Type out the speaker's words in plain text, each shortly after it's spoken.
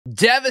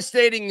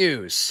Devastating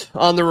news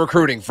on the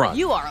recruiting front.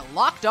 You are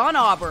Locked On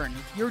Auburn,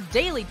 your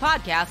daily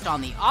podcast on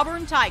the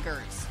Auburn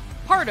Tigers.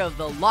 Part of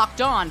the Locked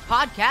On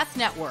Podcast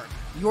Network,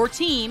 your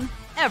team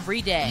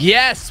every day.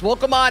 Yes,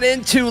 welcome on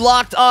into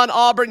Locked On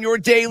Auburn, your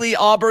daily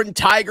Auburn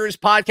Tigers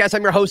podcast.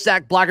 I'm your host,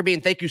 Zac Blackerby,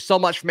 and thank you so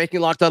much for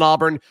making Locked On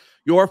Auburn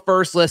your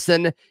first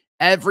listen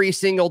every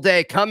single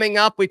day. Coming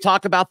up, we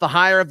talk about the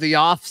hire of the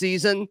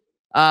offseason,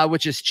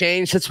 which has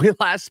changed since we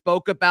last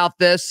spoke about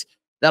this.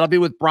 That'll be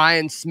with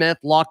Brian Smith,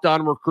 Locked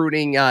On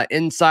Recruiting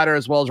Insider,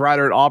 as well as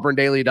writer at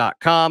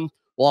auburndaily.com.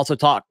 We'll also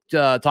talk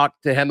to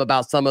him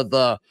about some of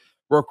the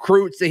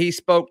recruits that he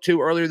spoke to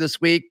earlier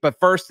this week. But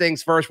first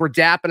things first, we're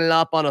dapping it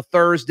up on a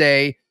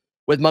Thursday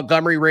with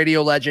Montgomery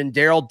radio legend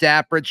Darrell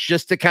Dapprich,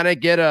 just to kind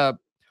of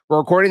we're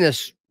recording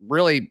this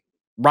really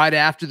right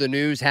after the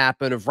news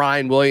happened of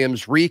Ryan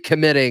Williams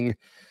recommitting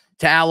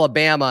to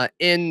Alabama.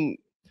 I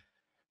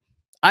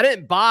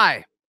didn't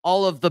buy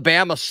all of the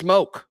Bama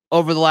smoke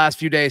over the last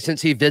few days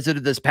since he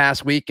visited this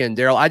past weekend,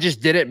 Darrell. I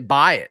just didn't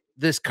buy it.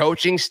 This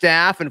coaching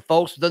staff and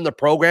folks within the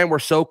program were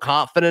so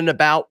confident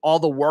about all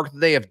the work that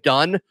they have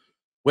done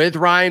with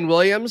Ryan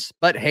Williams,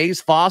 but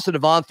Hayes Fawcett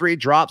of On3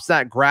 drops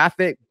that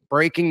graphic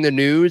breaking the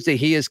news that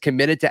he is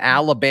committed to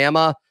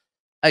Alabama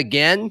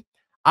again.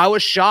 I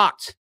was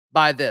shocked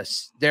by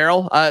this,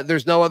 Darrell.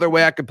 There's no other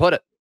way I could put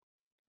it.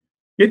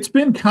 It's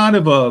been kind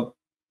of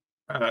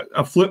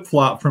a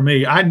flip-flop for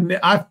me.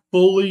 I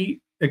fully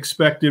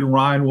expected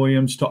Ryan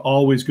Williams to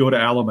always go to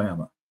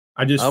Alabama.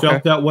 I just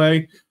felt that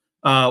way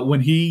when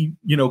he,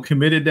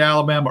 committed to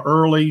Alabama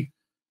early.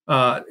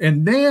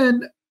 And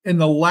then in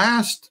the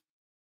last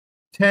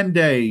 10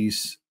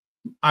 days,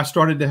 I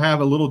started to have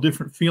a little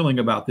different feeling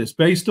about this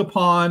based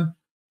upon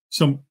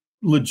some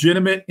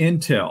legitimate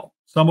intel,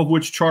 some of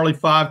which Charlie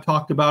Five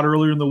talked about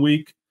earlier in the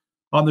week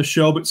on the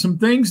show, but some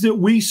things that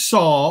we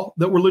saw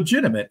that were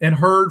legitimate and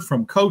heard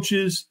from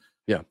coaches,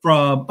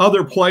 from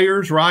other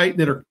players, right,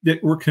 that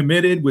were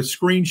committed with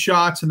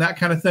screenshots and that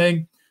kind of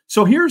thing.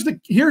 So here's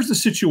the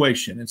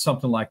situation in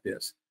something like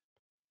this.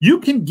 You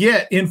can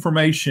get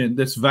information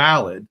that's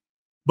valid,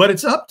 but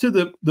it's up to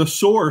the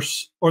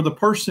source or the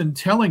person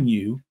telling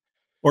you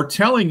or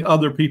telling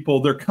other people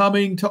they're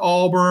coming to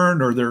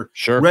Auburn or they're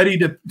ready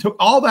to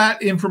all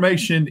that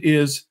information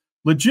is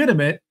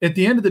legitimate. At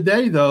the end of the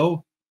day,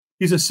 though,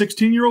 he's a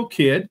 16-year-old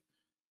kid.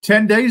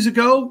 10 days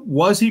ago,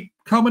 was he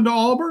coming to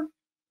Auburn?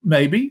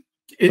 Maybe.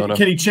 Can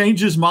he change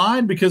his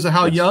mind because of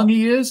how young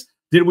he is?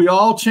 Did we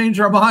all change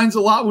our minds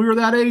a lot when we were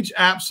that age?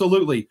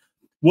 Absolutely.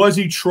 Was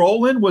he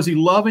trolling? Was he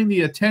loving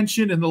the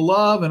attention and the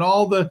love and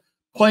all the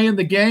playing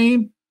the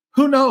game?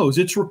 Who knows?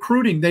 It's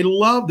recruiting. They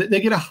love that.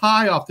 They get a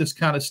high off this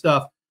kind of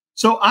stuff.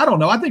 So I don't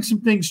know. I think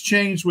some things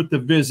changed with the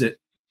visit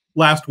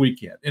last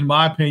weekend, in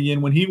my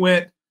opinion. When he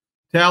went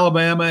to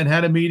Alabama and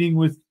had a meeting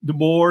with the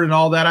board and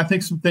all that, I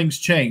think some things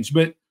changed.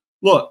 But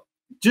look,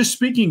 just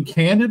speaking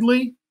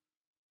candidly,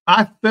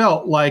 I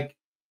felt like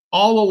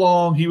all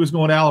along he was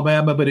going to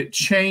Alabama, but it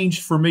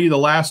changed for me the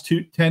last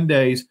 10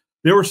 days.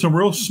 There was some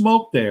real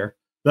smoke there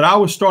that I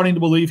was starting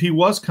to believe he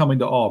was coming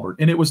to Auburn.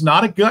 And it was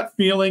not a gut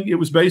feeling. It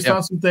was based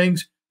on some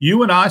things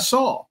you and I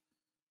saw.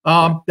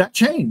 That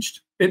changed.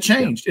 It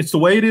changed. It's the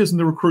way it is in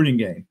the recruiting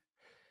game.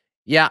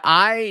 Yeah,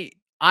 I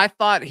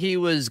thought he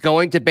was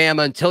going to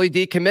Bama until he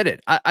decommitted.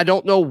 I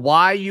don't know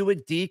why you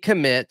would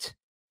decommit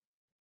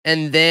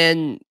and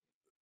then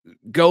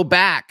go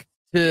back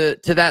to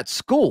that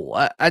school.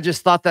 I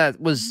just thought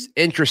that was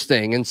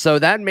interesting. And so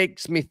that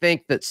makes me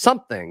think that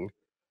something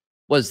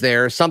was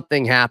there,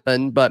 something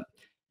happened. But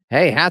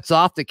hey, hats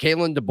off to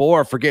Kalen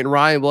DeBoer for getting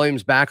Ryan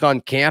Williams back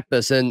on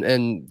campus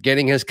and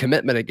getting his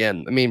commitment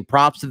again. I mean,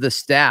 props to the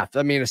staff.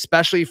 I mean,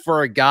 especially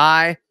for a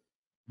guy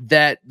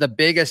that the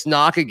biggest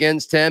knock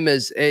against him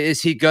is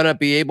he going to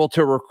be able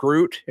to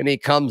recruit? And he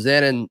comes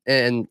in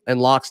and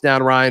locks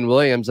down Ryan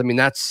Williams. I mean,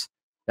 that's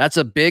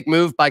a big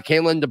move by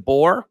Kalen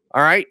DeBoer.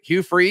 All right,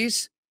 Hugh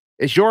Freeze,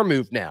 it's your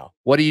move now.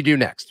 What do you do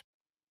next?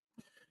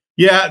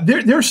 Yeah,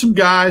 there's some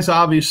guys,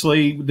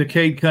 obviously, the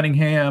Cade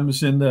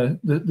Cunninghams and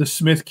the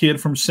Smith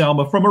kid from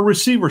Selma from a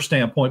receiver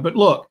standpoint. But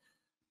look,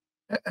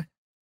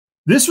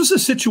 this was a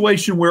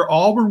situation where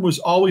Auburn was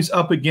always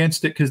up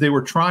against it because they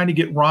were trying to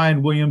get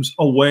Ryan Williams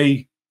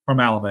away from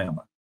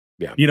Alabama.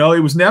 Yeah,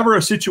 it was never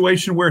a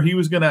situation where he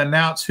was going to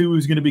announce who he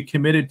was going to be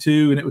committed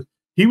to, and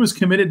he was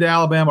committed to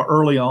Alabama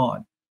early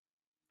on.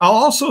 I'll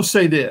also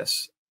say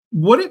this.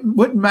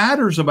 What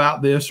matters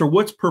about this, or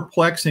what's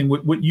perplexing,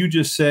 what you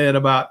just said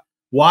about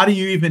why do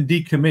you even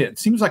decommit? It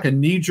seems like a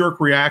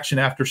knee-jerk reaction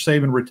after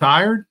Saban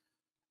retired.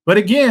 But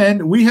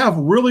again, we have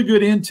really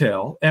good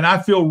intel, and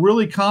I feel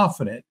really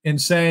confident in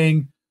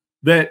saying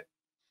that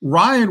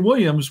Ryan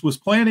Williams was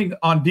planning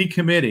on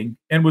decommitting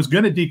and was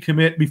going to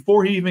decommit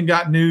before he even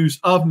got news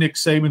of Nick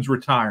Saban's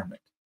retirement.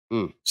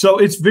 So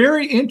it's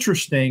very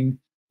interesting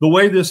the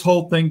way this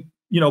whole thing,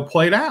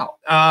 played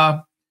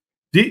out.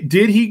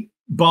 Did he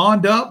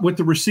bond up with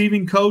the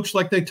receiving coach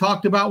like they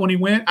talked about when he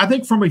went? I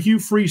think from a Hugh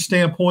Freeze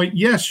standpoint,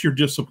 yes, you're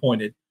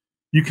disappointed.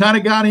 You kind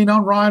of got in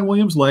on Ryan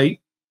Williams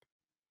late.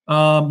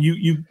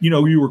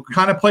 You were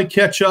kind of play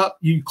catch up.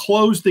 You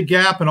closed the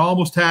gap and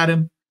almost had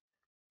him.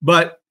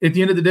 But at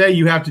the end of the day,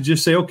 you have to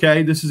just say,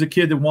 okay, this is a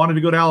kid that wanted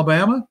to go to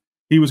Alabama.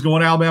 He was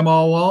going to Alabama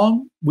all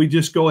along. We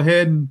just go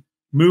ahead and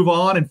move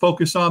on and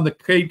focus on the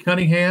Cade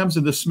Cunninghams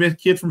and the Smith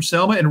kid from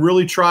Selma and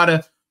really try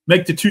to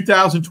make the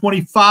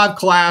 2025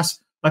 class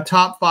a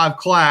top 5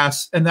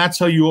 class. And that's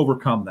how you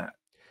overcome that.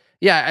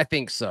 Yeah, I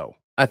think so.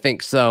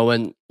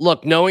 And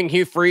look, knowing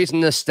Hugh Freeze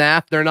and the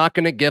staff, they're not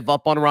going to give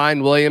up on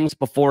Ryan Williams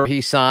before he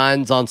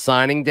signs on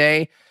signing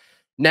day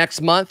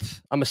next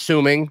month. I'm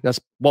assuming that's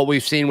what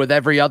we've seen with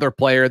every other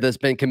player that's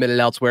been committed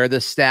elsewhere.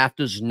 This staff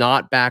does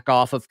not back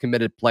off of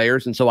committed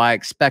players. And so I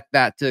expect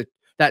that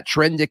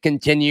trend to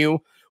continue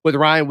with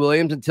Ryan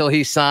Williams until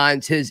he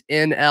signs his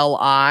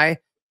NLI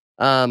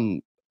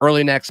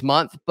early next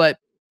month. But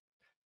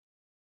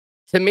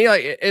to me,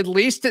 like, at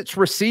least it's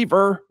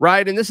receiver,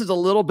 right? And this is a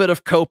little bit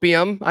of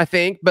copium, I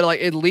think, but like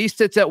at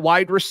least it's at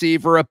wide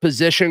receiver, a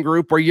position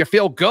group where you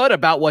feel good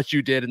about what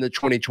you did in the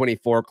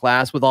 2024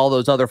 class with all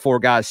those other 4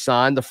 guys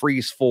signed, the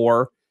Freeze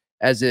 4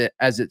 as it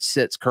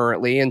sits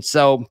currently. And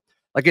so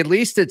like at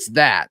least it's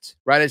that,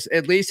 right?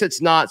 At least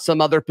it's not some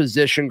other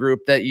position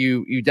group that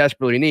you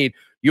desperately need.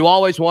 You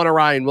always want a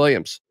Ryan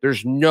Williams.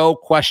 There's no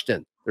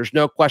question. There's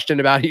no question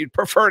about it. You'd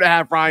prefer to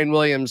have Ryan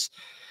Williams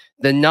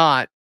than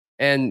not.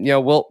 And,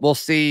 we'll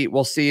see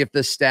if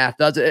this staff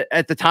does it.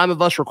 At the time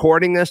of us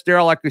recording this,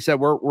 Darrell, like we said,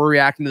 we're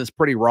reacting to this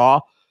pretty raw,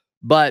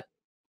 but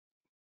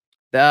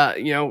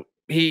when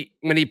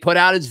he put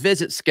out his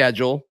visit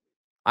schedule,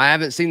 I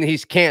haven't seen that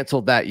he's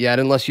canceled that yet,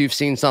 unless you've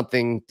seen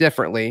something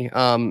differently.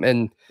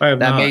 And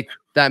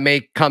that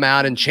may come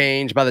out and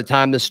change by the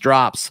time this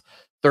drops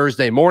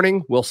Thursday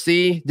morning. We'll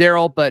see,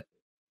 Darrell, but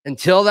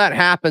until that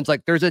happens,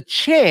 like there's a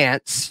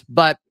chance,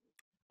 but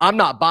I'm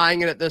not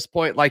buying it at this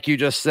point, like you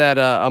just said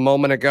a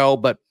moment ago,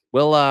 but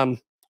we'll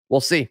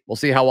see. We'll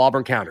see how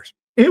Auburn counters.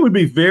 It would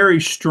be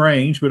very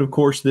strange, but of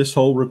course, this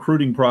whole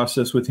recruiting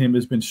process with him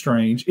has been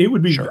strange. It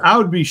would be. Sure. I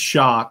would be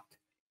shocked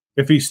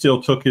if he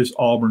still took his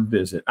Auburn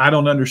visit. I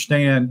don't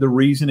understand the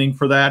reasoning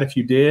for that. If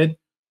you did,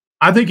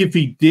 I think if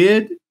he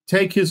did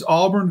take his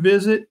Auburn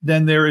visit,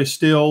 then there is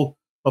still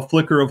a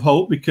flicker of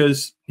hope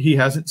because he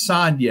hasn't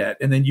signed yet,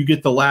 and then you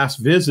get the last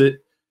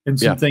visit, and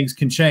some things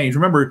can change.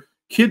 Remember,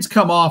 kids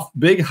come off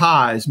big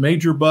highs,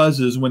 major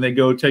buzzes when they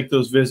go take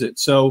those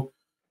visits. So,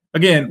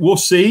 again, we'll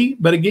see.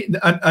 But again,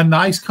 a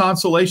nice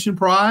consolation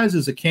prize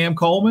is a Cam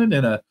Coleman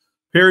and a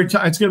Perry. It's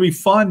going to be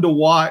fun to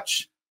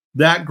watch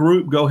that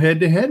group go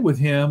head-to-head with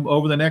him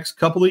over the next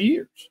couple of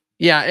years.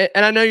 Yeah,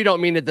 and I know you don't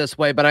mean it this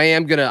way, but I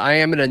am gonna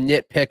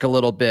nitpick a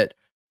little bit.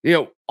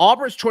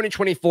 Auburn's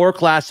 2024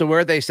 class and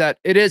where they sat,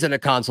 it isn't a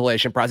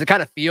consolation prize. It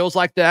kind of feels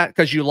like that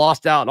because you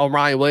lost out on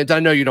Ryan Williams. I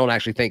know you don't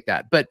actually think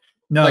that, but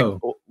no.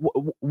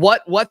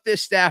 Like, what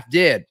this staff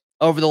did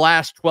over the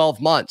last 12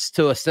 months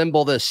to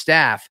assemble this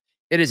staff,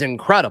 it is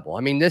incredible.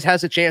 I mean, this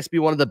has a chance to be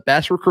one of the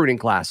best recruiting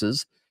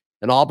classes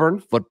in Auburn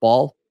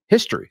football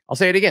history. I'll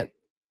say it again.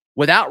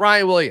 Without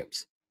Ryan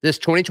Williams, this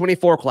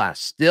 2024 class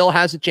still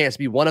has a chance to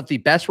be one of the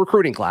best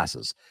recruiting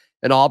classes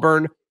in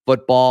Auburn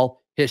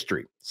football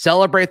history.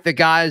 Celebrate the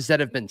guys that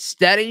have been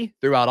steady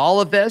throughout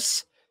all of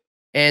this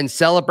and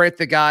celebrate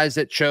the guys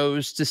that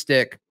chose to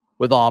stick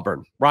with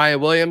Auburn. Ryan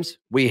Williams,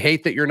 we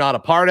hate that you're not a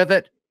part of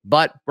it,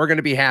 but we're going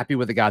to be happy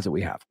with the guys that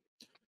we have.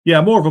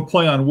 Yeah, more of a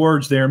play on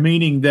words there,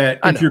 meaning that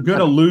if you're going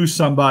to lose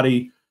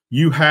somebody,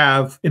 you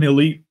have an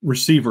elite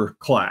receiver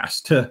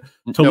class to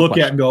look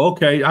at and go,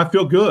 okay, I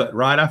feel good,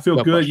 right? I feel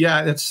good. Question.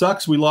 Yeah, it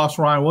sucks we lost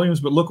Ryan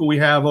Williams, but look what we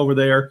have over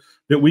there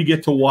that we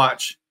get to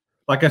watch,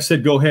 like I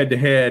said, go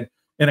head-to-head,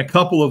 and a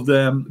couple of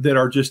them that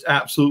are just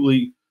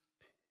absolutely,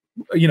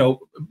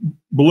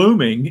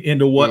 blooming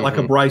into what like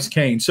a Bryce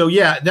Kane. So,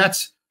 yeah,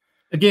 that's,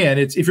 again,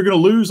 it's if you're going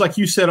to lose, like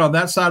you said, on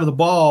that side of the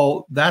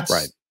ball,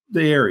 that's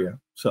the area.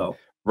 So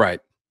Right.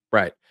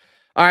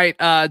 All right,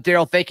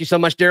 Darrell, thank you so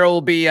much. Darrell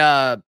will be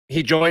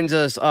he joins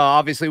us.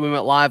 Obviously, we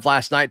went live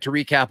last night to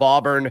recap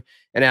Auburn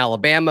and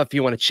Alabama, if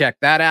you want to check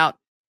that out.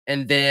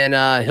 And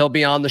then he'll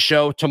be on the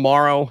show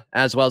tomorrow,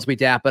 as well as we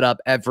dap it up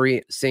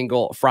every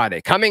single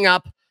Friday. Coming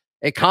up,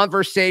 a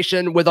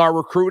conversation with our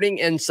recruiting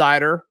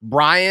insider,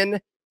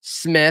 Brian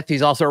Smith.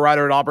 He's also a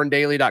writer at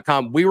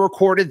auburndaily.com. We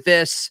recorded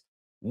this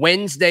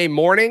Wednesday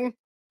morning.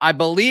 I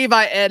believe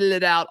I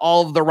edited out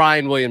all of the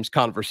Ryan Williams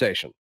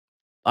conversation.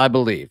 I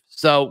believe.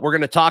 So we're going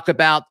to talk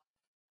about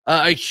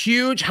a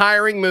huge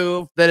hiring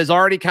move that has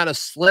already kind of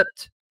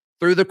slipped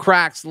through the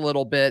cracks a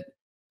little bit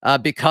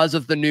because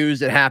of the news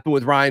that happened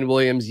with Ryan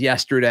Williams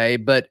yesterday,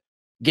 but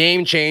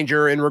game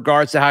changer in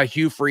regards to how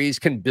Hugh Freeze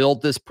can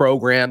build this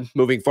program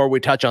moving forward.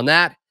 We touch on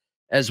that,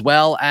 as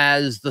well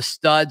as the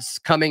studs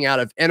coming out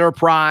of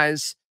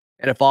Enterprise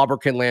and if Auburn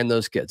can land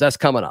those kids. That's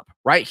coming up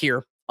right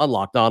here on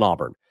Locked On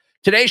Auburn.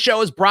 Today's show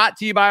is brought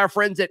to you by our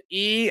friends at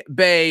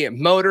eBay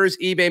Motors.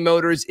 eBay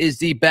Motors is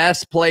the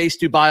best place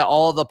to buy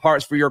all of the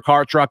parts for your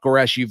car, truck, or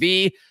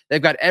SUV.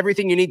 They've got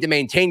everything you need to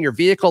maintain your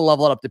vehicle,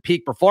 level it up to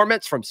peak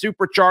performance, from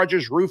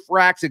superchargers, roof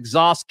racks,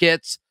 exhaust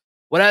kits,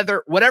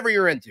 whatever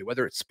you're into,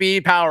 whether it's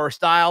speed, power, or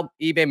style,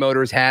 eBay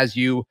Motors has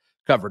you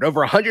covered.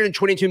 Over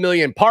 122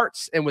 million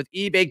parts, and with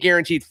eBay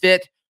Guaranteed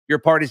Fit, your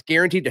part is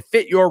guaranteed to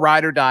fit your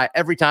ride or die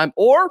every time,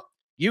 or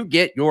you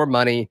get your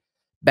money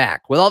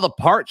back. With all the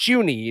parts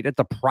you need at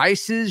the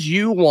prices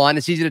you want,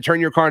 it's easy to turn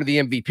your car into the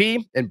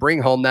MVP and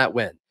bring home that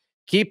win.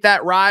 Keep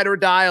that ride or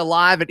die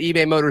alive at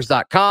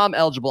ebaymotors.com.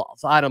 Eligible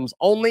items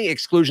only.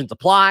 Exclusions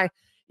apply.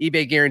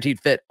 eBay Guaranteed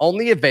Fit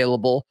only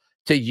available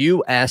to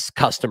U.S.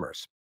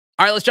 customers.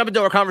 All right, let's jump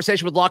into our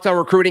conversation with Locked On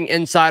Recruiting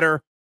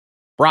insider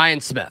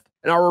Brian Smith.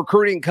 And our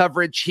recruiting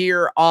coverage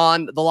here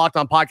on the Locked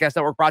On Podcast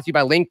Network brought to you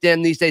by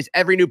LinkedIn. These days,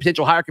 every new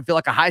potential hire can feel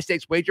like a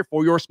high-stakes wager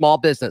for your small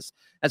business.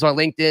 That's why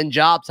LinkedIn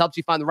Jobs helps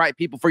you find the right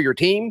people for your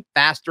team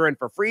faster and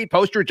for free.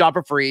 Post your job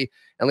for free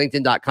at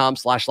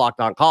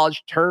linkedin.com/LockedOnCollege.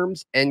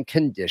 Terms and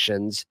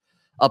conditions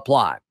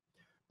apply.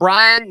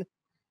 Brian,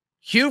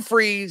 Hugh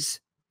Freeze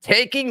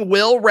taking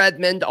Will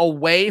Redmond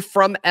away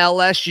from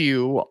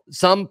LSU.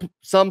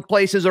 Some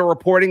places are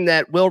reporting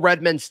that Will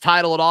Redmond's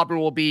title at Auburn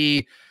will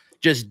be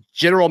just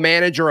general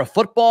manager of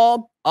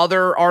football.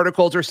 Other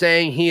articles are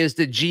saying he is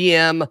the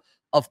GM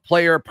of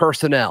player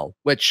personnel,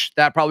 which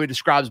that probably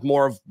describes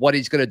more of what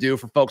he's going to do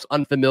for folks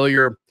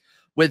unfamiliar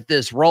with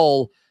this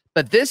role.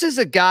 But this is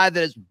a guy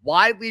that is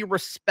widely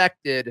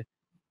respected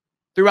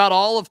throughout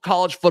all of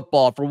college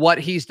football for what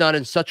he's done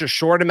in such a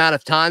short amount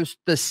of time,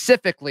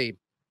 specifically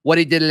what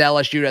he did at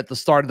LSU at the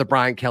start of the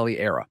Brian Kelly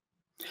era.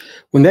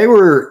 When they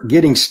were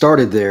getting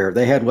started there,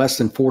 they had less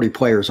than 40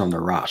 players on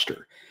their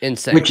roster.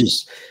 Insane. Which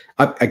is,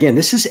 again,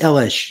 this is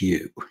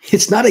LSU.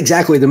 It's not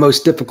exactly the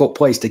most difficult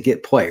place to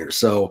get players.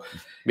 So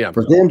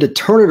for them to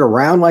turn it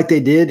around like they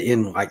did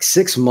in like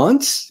 6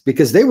 months,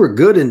 because they were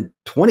good in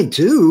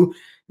 22, and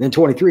then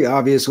 23,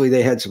 obviously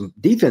they had some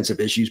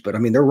defensive issues, but I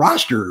mean, their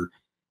roster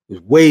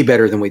was way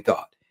better than we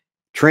thought.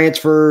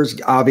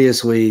 Transfers,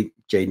 obviously,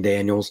 Jaden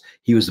Daniels,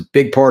 he was a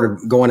big part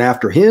of going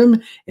after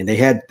him, and they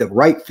had the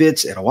right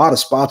fits at a lot of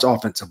spots,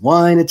 offensive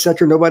line, et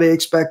cetera, nobody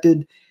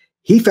expected.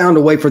 He found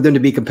a way for them to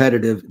be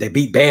competitive. They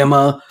beat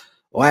Bama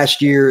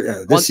last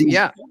year.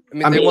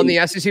 They won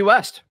the SEC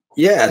West.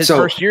 Yeah. His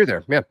first year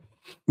there. Yeah.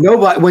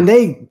 Nobody, when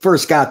they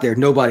first got there,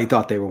 nobody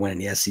thought they were winning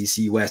the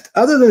SEC West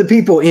other than the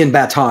people in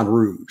Baton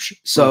Rouge.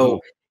 So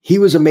he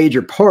was a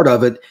major part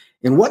of it.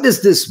 And what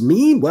does this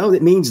mean? Well,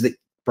 it means that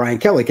Brian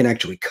Kelly can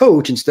actually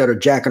coach instead of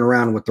jacking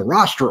around with the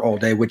roster all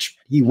day, which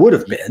he would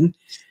have been.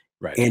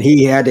 Right. And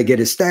he had to get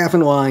his staff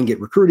in line, get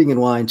recruiting in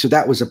line. So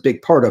that was a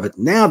big part of it.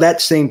 Now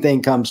that same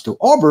thing comes to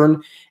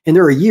Auburn, and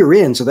they're a year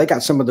in, so they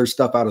got some of their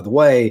stuff out of the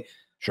way.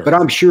 Sure. But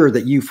I'm sure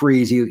that Hugh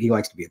Freeze, he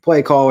likes to be a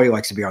play caller. He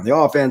likes to be on the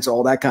offense,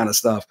 all that kind of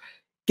stuff.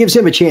 Gives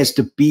him a chance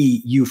to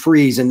be Hugh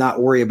Freeze and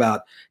not worry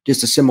about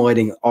just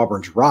assimilating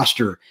Auburn's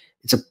roster.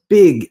 It's a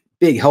big,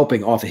 big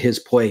helping off of his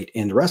plate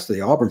and the rest of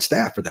the Auburn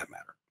staff for that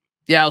matter.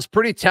 Yeah, it was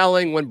pretty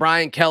telling when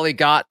Brian Kelly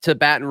got to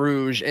Baton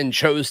Rouge and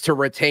chose to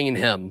retain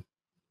him.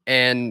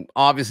 And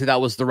obviously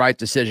that was the right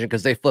decision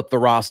because they flipped the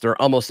roster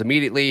almost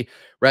immediately.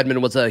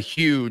 Redmond was a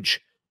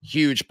huge,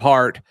 huge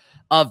part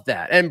of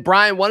that. And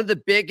Brian, one of the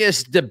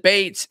biggest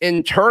debates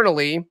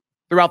internally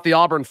throughout the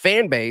Auburn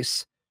fan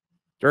base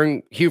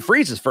during Hugh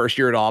Freeze's first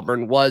year at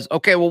Auburn was,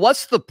 okay, well,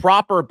 what's the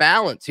proper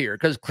balance here?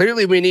 Because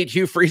clearly we need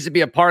Hugh Freeze to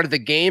be a part of the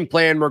game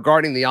plan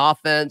regarding the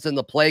offense and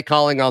the play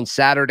calling on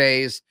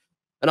Saturdays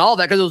and all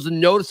that, because it was a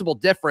noticeable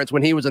difference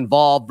when he was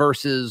involved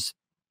versus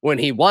when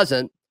he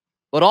wasn't.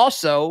 But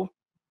also,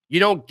 you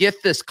don't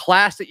get this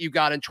class that you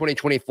got in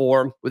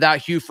 2024 without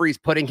Hugh Freeze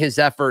putting his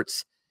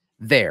efforts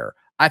there.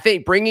 I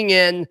think bringing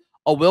in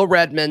a Will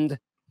Redmond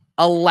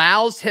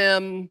allows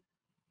him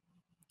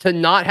to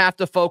not have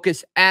to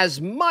focus as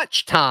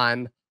much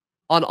time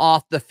on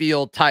off the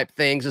field type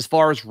things as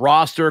far as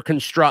roster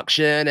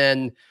construction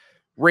and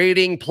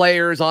rating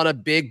players on a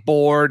big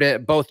board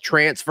at both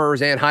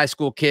transfers and high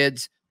school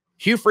kids.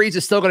 Hugh Freeze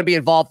is still going to be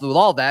involved with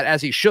all that,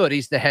 as he should.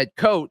 He's the head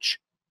coach.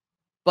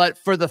 But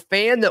for the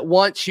fan that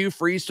wants Hugh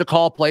Freeze to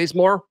call plays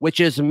more, which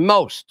is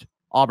most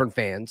Auburn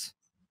fans,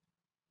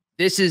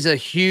 this is a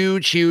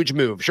huge, huge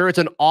move. Sure, it's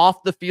an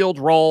off-the-field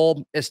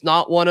role. It's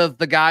not one of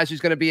the guys who's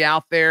going to be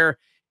out there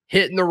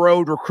hitting the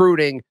road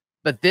recruiting,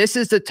 but this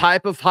is the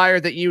type of hire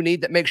that you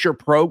need that makes your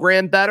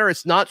program better.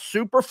 It's not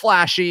super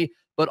flashy,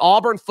 but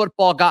Auburn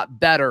football got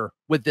better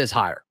with this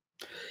hire.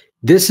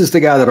 This is the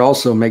guy that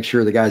also makes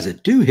sure the guys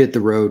that do hit the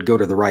road go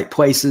to the right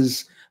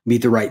places,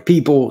 meet the right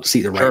people,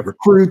 see the right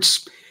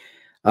recruits.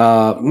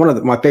 One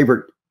of my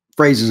favorite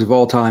phrases of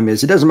all time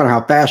is, it doesn't matter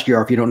how fast you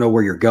are if you don't know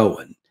where you're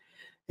going.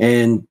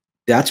 And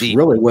that's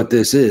really what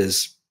this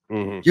is.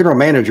 General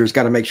manager's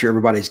got to make sure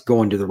everybody's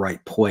going to the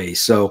right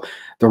place. So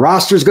the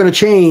roster is going to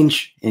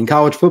change in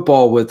college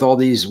football with all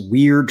these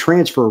weird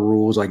transfer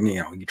rules. Like,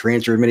 you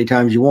transfer as many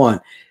times as you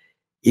want.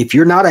 If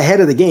you're not ahead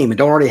of the game and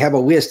don't already have a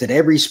list at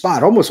every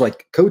spot, almost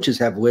like coaches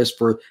have lists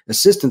for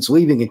assistants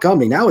leaving and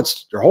coming. Now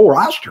it's their whole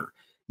roster.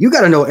 You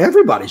got to know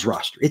everybody's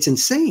roster. It's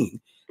insane.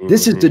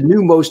 This is the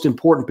new most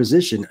important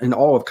position in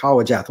all of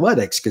college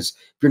athletics, because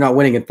if you're not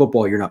winning in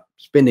football, you're not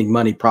spending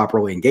money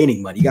properly and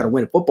gaining money. You got to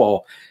win in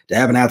football to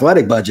have an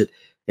athletic budget.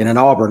 And in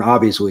Auburn,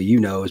 obviously,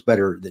 is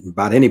better than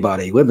about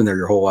anybody living there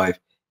your whole life.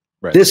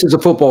 Right. This is a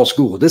football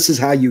school. This is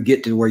how you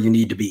get to where you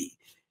need to be.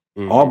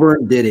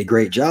 Auburn did a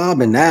great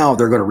job, and now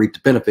they're going to reap the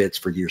benefits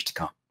for years to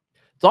come.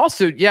 It's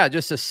also,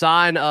 just a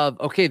sign of,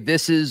 okay,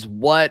 this is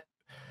what,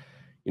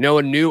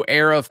 a new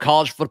era of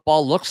college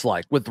football looks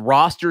like, with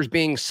rosters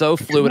being so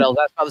fluid. I was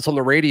asked about this on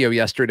the radio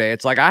yesterday.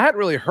 It's like, I hadn't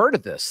really heard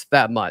of this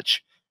that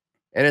much.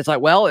 And it's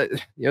like, well,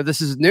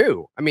 this is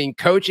new. I mean,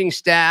 coaching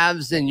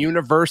staffs and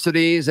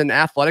universities and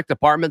athletic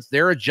departments,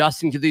 they're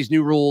adjusting to these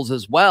new rules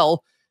as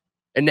well.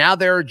 And now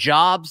there are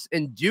jobs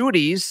and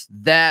duties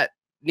that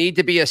need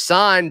to be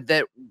assigned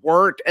that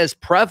weren't as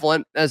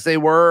prevalent as they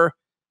were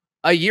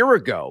a year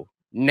ago.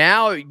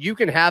 Now you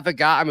can have a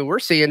guy. I mean, we're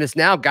seeing this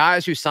now,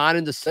 guys who sign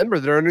in December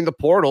that are entering the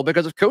portal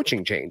because of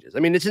coaching changes. I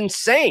mean, it's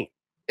insane.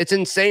 It's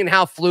insane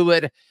how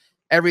fluid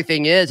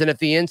everything is. And if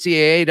the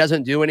NCAA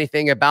doesn't do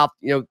anything about,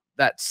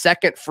 that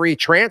second free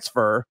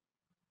transfer,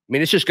 I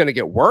mean, it's just going to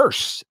get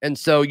worse. And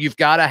so you've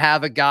got to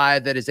have a guy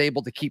that is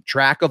able to keep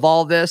track of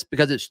all this,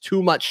 because it's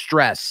too much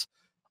stress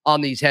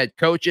on these head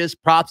coaches.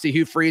 Props to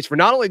Hugh Freeze for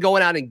not only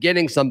going out and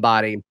getting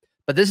somebody,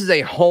 but this is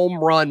a home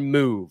run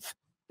move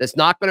that's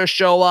not going to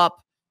show up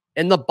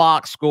in the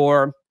box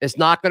score. It's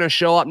not going to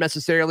show up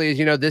necessarily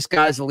as, this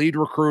guy's the lead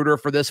recruiter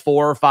for this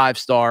 4 or 5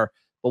 star.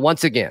 But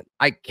once again,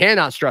 I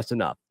cannot stress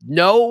enough,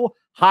 no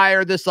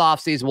hire this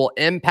offseason will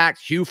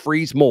impact Hugh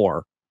Freeze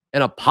more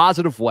in a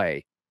positive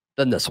way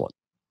than this one.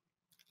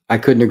 I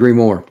couldn't agree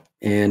more.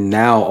 And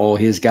now all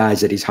his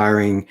guys that he's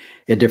hiring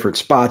at different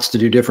spots to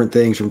do different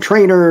things, from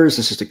trainers,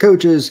 assistant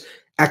coaches,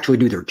 actually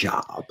do their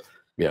job.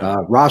 Yeah.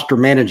 Roster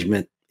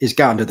management has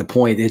gotten to the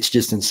point, it's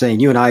just insane.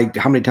 You and I,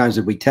 how many times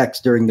did we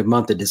text during the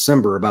month of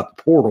December about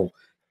the portal?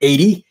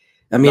 80?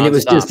 I mean, it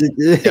was just,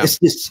 it's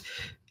just,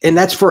 and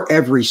that's for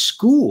every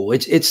school.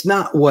 It's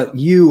not what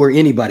you or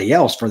anybody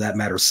else, for that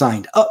matter,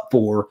 signed up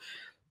for,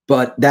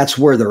 but that's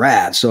where they're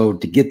at. So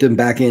to get them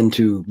back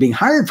into being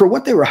hired for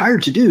what they were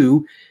hired to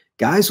do,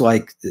 guys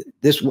like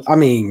this, I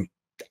mean,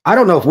 I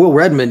don't know if Will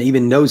Redmond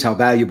even knows how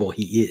valuable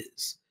he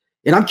is.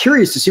 And I'm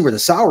curious to see where the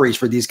salaries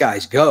for these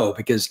guys go,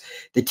 because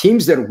the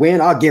teams that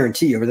win, I'll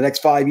guarantee over the next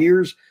 5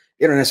 years,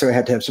 they don't necessarily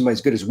have to have somebody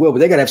as good as Will, but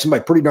they got to have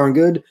somebody pretty darn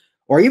good,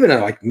 or even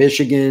like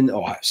Michigan,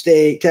 Ohio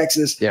State,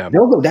 Texas. Yeah.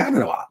 They'll go down a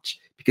notch,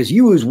 because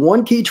you lose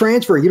one key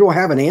transfer and you don't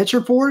have an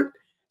answer for it.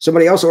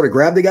 Somebody else ought to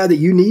grab the guy that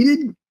you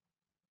needed.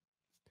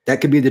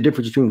 That could be the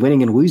difference between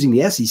winning and losing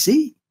the SEC.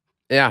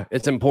 Yeah,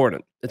 it's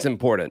important. It's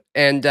important.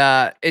 And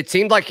it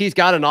seemed like he's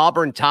got an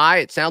Auburn tie.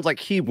 It sounds like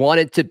he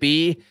wanted to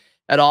be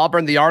at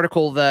Auburn. The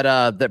article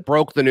that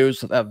broke the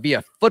news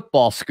via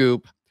Football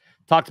Scoop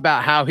talked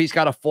about how he's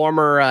got a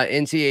former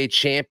NCAA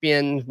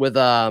champion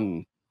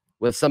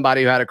with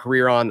somebody who had a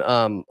career on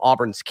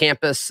Auburn's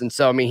campus. And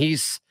so, I mean,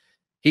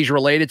 he's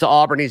related to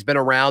Auburn. He's been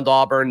around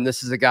Auburn.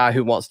 This is a guy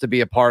who wants to be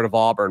a part of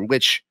Auburn,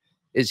 which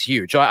is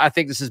huge. So I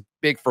think this is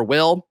big for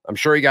Will. I'm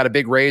sure he got a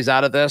big raise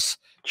out of this.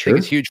 Sure. I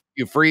think it's huge for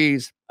Hugh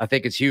Freeze. I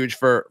think it's huge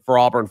for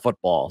Auburn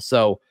football.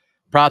 So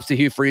props to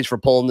Hugh Freeze for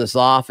pulling this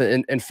off.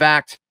 And in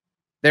fact,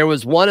 there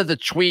was one of the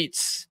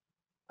tweets.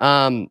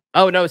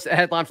 It's the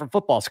headline from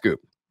Football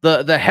Scoop.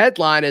 The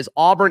headline is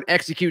Auburn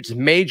executes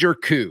major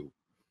coup.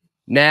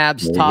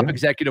 Nabs top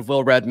executive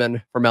Will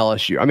Redmond from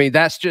LSU. I mean,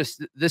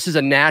 this is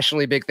a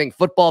nationally big thing.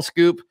 Football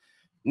Scoop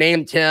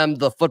named him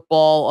the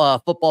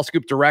Football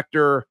Scoop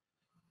director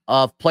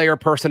of player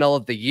personnel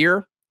of the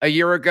year a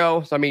year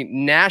ago. So, I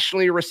mean,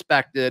 nationally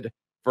respected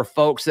for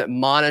folks that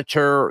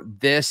monitor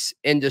this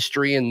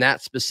industry in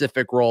that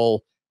specific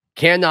role.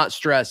 Cannot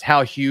stress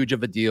how huge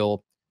of a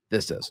deal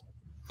this is.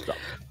 So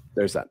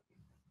there's that.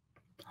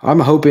 I'm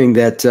hoping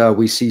that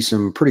we see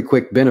some pretty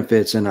quick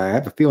benefits, and I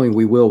have a feeling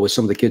we will with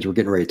some of the kids we're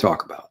getting ready to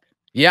talk about.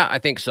 Yeah, I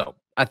think so.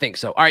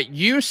 All right,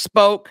 you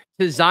spoke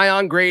to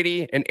Zion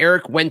Grady and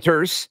Eric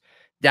Winters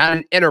down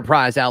in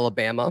Enterprise,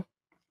 Alabama.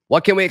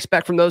 What can we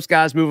expect from those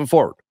guys moving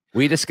forward?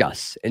 We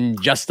discuss in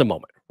just a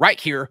moment, right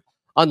here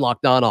on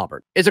Locked On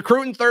Auburn. It's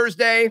Recruiting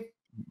Thursday.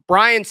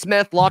 Brian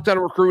Smith, Locked On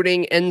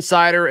Recruiting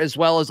insider, as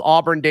well as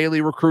Auburn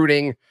Daily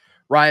Recruiting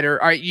writer.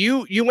 All right,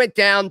 you went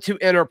down to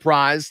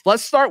Enterprise.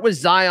 Let's start with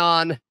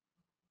Zion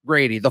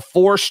Grady, the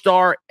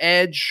 4-star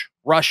edge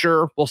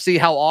rusher. We'll see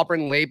how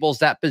Auburn labels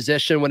that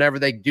position whenever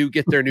they do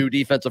get their new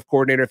defensive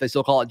coordinator, if they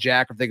still call it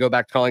Jack, or if they go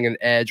back to calling it an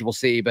edge. We'll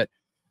see. But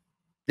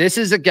this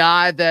is a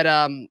guy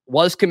that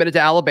was committed to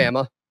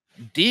Alabama,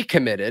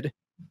 decommitted,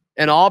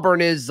 and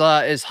Auburn is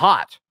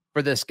hot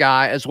for this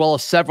guy, as well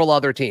as several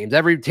other teams.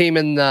 Every team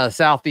in the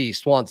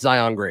Southeast wants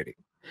Zion Grady.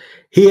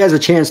 He has a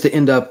chance to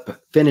end up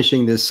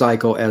finishing this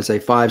cycle as a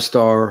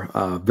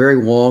 5-star, very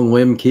long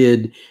limb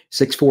kid,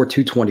 6'4",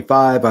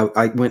 225.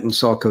 I went and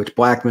saw Coach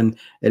Blackman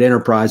at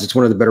Enterprise. It's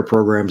one of the better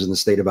programs in the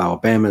state of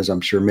Alabama, as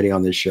I'm sure many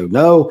on this show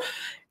know.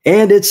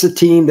 And it's a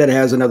team that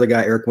has another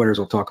guy, Eric Winters,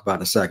 we'll talk about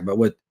in a second. But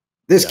with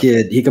this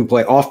kid, he can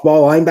play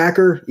off-ball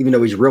linebacker, even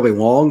though he's really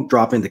long,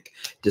 dropping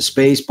to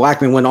space.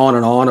 Blackman went on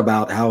and on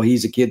about how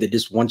he's a kid that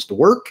just wants to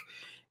work.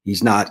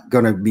 He's not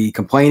going to be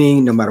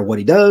complaining no matter what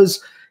he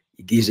does.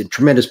 He's a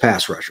tremendous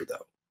pass rusher,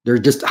 though. They're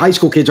just high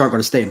school kids aren't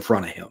going to stay in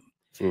front of him.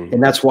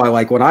 And that's why,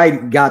 like, when I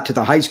got to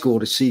the high school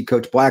to see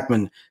Coach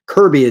Blackman,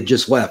 Kirby had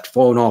just left,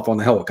 flown off on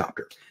the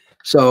helicopter.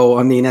 So,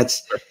 I mean,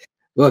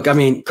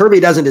 Kirby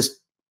doesn't just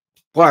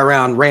fly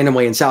around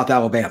randomly in South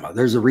Alabama.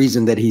 There's a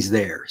reason that he's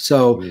there.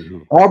 So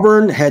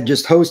Auburn had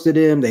just hosted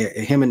him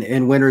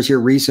and Winters here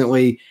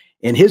recently,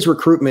 and his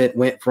recruitment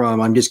went from,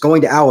 I'm just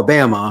going to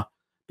Alabama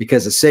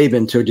because of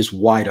Saban, to just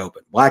wide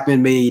open.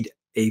 Blackman made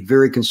a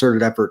very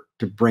concerted effort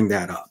to bring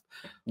that up.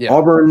 Yeah.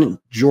 Auburn,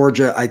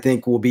 Georgia, I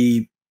think will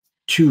be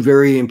two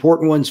very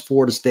important ones.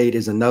 Florida State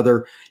is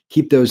another.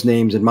 Keep those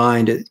names in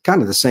mind. It's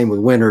kind of the same with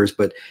Winters,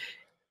 but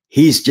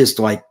he's just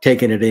like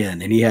taking it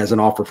in, and he has an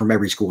offer from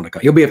every school in the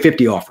country. He'll be a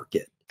 50 offer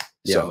kid.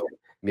 So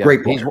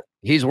great player.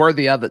 He's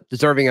worthy of it,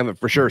 deserving of it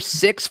for sure.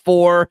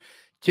 6'4",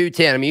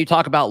 210. I mean, you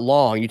talk about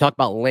long, you talk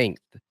about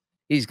length.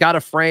 He's got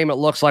a frame, it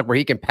looks like, where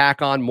he can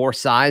pack on more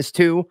size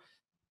too.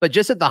 But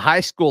just at the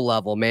high school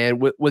level, man,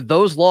 with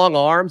those long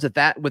arms, with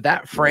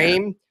that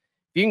frame,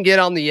 if you can get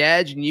on the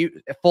edge and you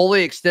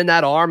fully extend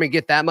that arm and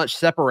get that much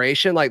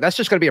separation, like, that's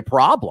just going to be a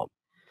problem.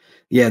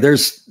 Yeah,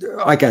 there's,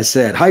 like I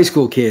said, high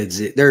school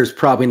kids, there's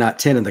probably not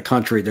 10 in the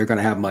country they're going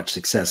to have much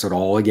success at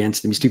all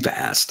against him. He's too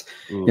fast.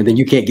 And then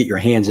you can't get your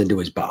hands into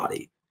his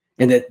body.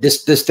 And that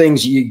this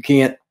things you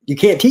can't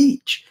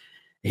teach.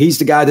 He's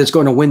the guy that's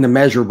going to win the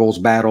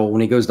measurables battle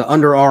when he goes to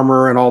Under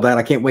Armour and all that.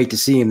 I can't wait to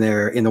see him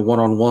there in the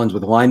one-on-ones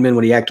with linemen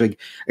when he actually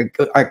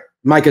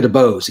Micah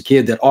DeBose, a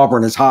kid that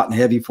Auburn is hot and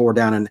heavy for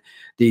down in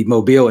the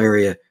Mobile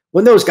area.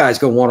 When those guys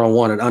go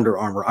one-on-one at Under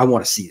Armour, I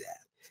want to see that.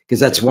 Because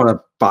that's one of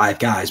 5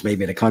 guys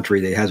maybe in the country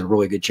that has a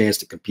really good chance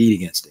to compete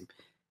against him.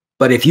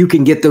 But if you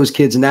can get those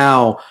kids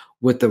now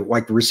with the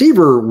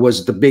receiver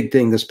was the big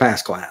thing this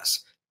past class.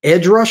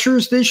 Edge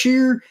rushers this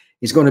year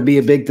is going to be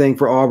a big thing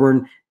for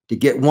Auburn to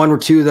get 1 or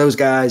 2 of those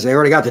guys. They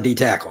already got the D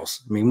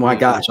tackles. I mean, my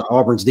gosh,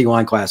 Auburn's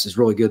D-line class is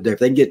really good there. If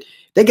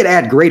they could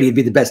add Grady, it'd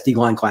be the best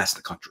D-line class in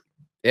the country.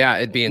 Yeah,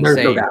 it'd be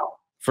insane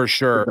for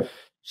sure.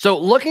 So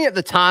looking at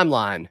the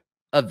timeline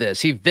of this,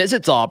 he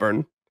visits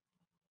Auburn,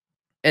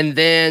 and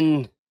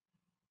then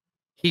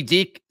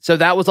so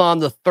that was on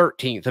the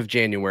 13th of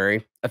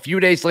January. A few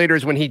days later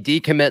is when he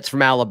decommits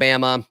from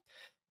Alabama.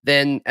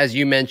 Then, as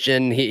you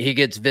mentioned, he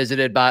gets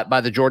visited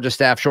by the Georgia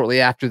staff shortly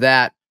after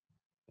that.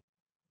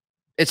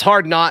 It's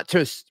hard not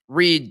to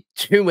read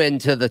too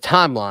into the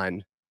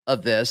timeline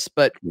of this,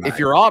 but if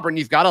you're Auburn,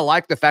 you've got to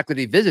like the fact that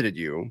he visited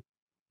you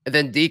and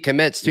then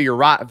decommits to your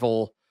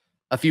rival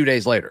a few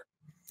days later.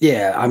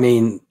 Yeah, I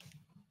mean,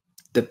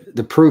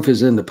 the proof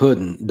is in the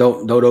pudding.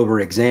 Don't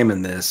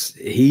over-examine this.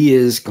 He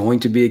is going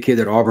to be a kid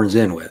that Auburn's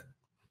in with.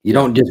 You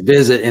don't just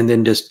visit and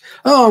then just,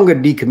 I'm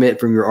going to decommit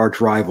from your arch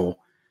rival.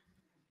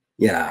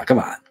 Yeah, come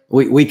on.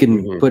 We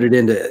can put it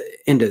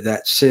into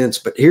that sense.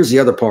 But here's the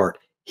other part.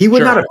 He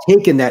would not have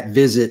taken that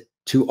visit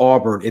to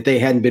Auburn if they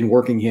hadn't been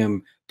working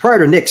him prior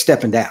to Nick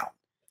stepping down.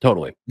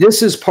 Totally.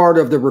 This is part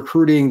of the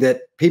recruiting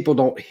that people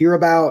don't hear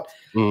about.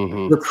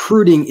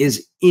 Recruiting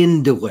is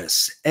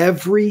endless.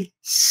 Every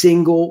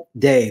single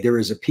day there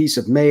is a piece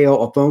of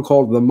mail, a phone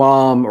call to the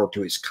mom or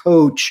to his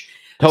coach,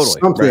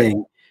 something.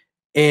 Right.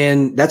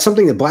 And that's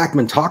something that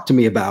Blackman talked to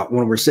me about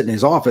when we're sitting in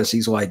his office.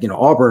 He's like,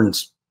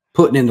 Auburn's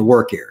putting in the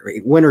work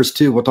here. Winners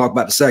too, we'll talk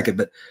about in a second,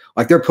 but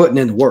like they're putting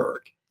in the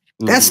work.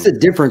 That's the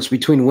difference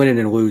between winning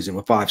and losing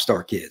with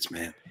 5-star kids,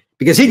 man,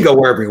 because he can go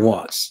wherever he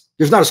wants.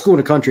 There's not a school in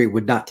the country that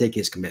would not take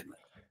his commitment.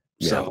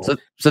 So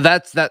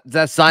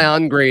that's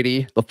Zion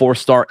Grady, the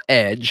 4-star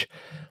edge.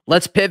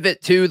 Let's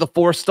pivot to the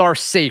 4-star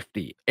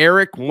safety,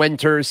 Eric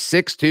Winters,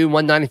 6'2",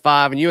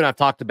 195. And you and I've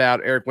talked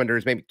about Eric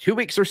Winters maybe 2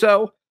 weeks or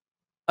so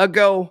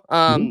ago.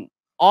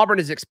 Auburn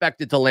is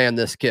expected to land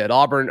this kid.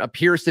 Auburn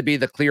appears to be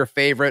the clear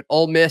favorite.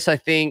 Ole Miss, I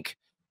think,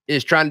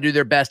 is trying to do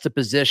their best to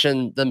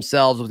position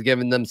themselves with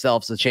giving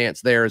themselves a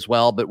chance there as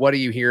well. But what are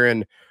you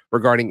hearing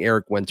regarding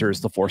Eric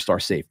Winters, the 4-star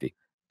safety?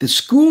 The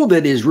school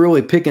that is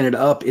really picking it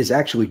up is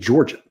actually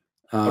Georgia.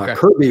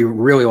 Kirby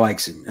really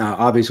likes him.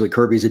 Obviously,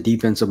 Kirby's a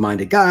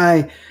defensive-minded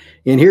guy.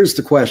 And here's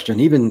the question.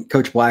 Even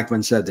Coach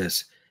Blackman said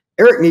this.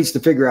 Eric needs to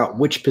figure out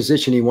which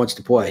position he wants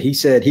to play. He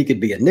said he could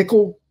be a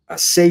nickel, a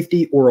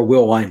safety, or a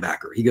will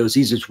linebacker. He goes,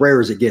 he's as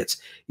rare as it gets.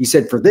 He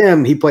said for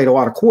them, he played a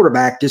lot of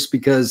quarterback just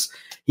because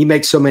he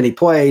makes so many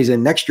plays,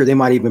 and next year they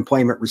might even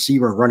play him at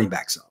receiver and running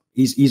back some.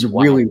 He's a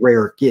really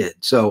rare kid.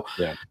 So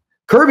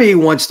Kirby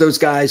wants those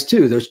guys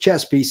too, those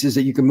chess pieces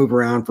that you can move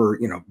around for,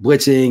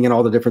 blitzing and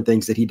all the different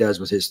things that he does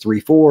with his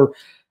 3-4.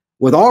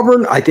 With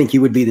Auburn, I think he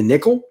would be the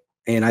nickel,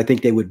 and I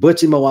think they would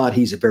blitz him a lot.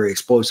 He's a very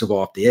explosive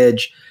off the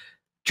edge.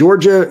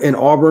 Georgia and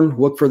Auburn,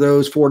 look for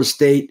those. Florida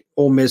State,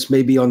 Ole Miss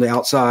may be on the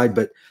outside,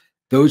 but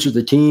those are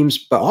the teams.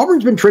 But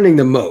Auburn's been trending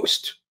the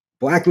most.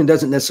 Blackman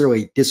doesn't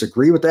necessarily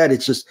disagree with that.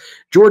 It's just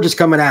Georgia's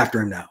coming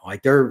after him now.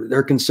 Like they're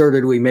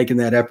concertedly making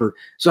that effort.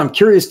 So I'm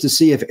curious to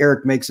see if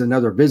Eric makes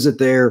another visit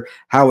there,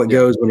 how it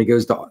goes when he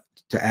goes to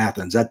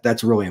Athens.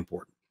 That's really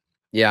important.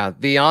 Yeah,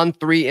 the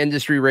On3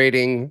 industry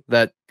rating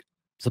that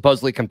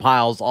supposedly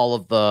compiles all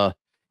of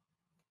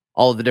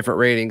the different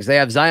ratings. They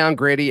have Zion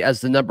Grady as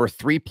the number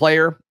 3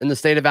 player in the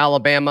state of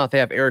Alabama. They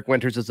have Eric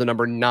Winters as the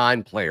number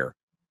 9 player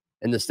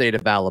in the state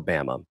of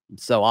Alabama.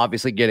 So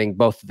obviously getting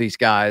both of these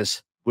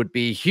guys would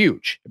be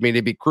huge. I mean,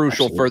 it'd be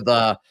crucial for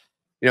the,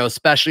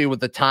 especially with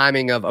the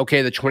timing of,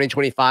 okay, the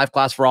 2025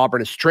 class for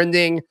Auburn is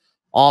trending.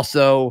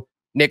 Also,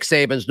 Nick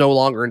Saban's no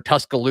longer in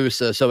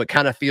Tuscaloosa. So it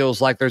kind of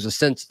feels like there's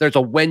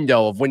a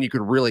window of when you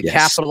could really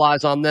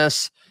capitalize on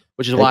this,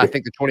 which is why I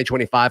think the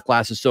 2025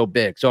 class is so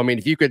big. So, I mean,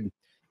 if you could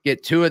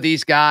get 2 of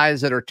these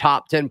guys that are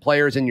top 10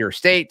 players in your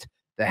state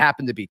that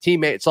happen to be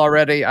teammates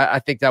already, I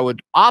think that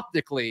would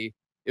optically,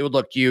 it would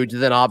look huge.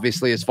 And then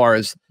obviously, as far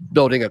as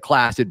building a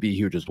class, it'd be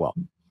huge as well.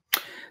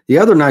 The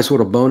other nice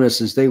little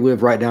bonus is they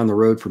live right down the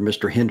road from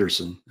Mr.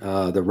 Henderson,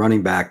 the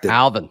running back.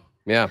 Alvin.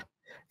 Yeah.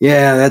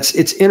 Yeah,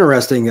 it's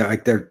interesting.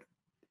 Like they're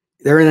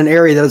in an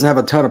area that doesn't have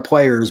a ton of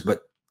players,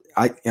 but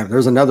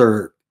there's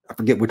another, I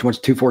forget which one's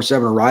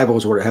 247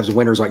 Rivals, where it has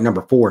winners like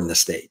number 4 in the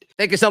state.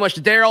 Thank you so much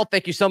to Darrell.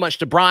 Thank you so much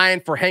to Brian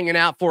for hanging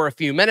out for a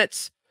few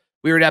minutes.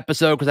 Weird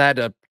episode because I had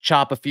to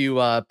chop a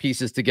few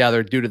pieces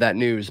together due to that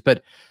news.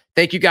 But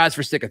thank you guys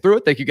for sticking through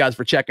it. Thank you guys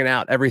for checking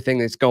out everything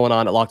that's going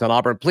on at Locked On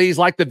Auburn. Please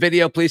like the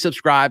video. Please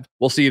subscribe.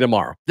 We'll see you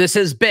tomorrow. This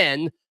has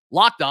been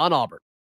Locked On Auburn.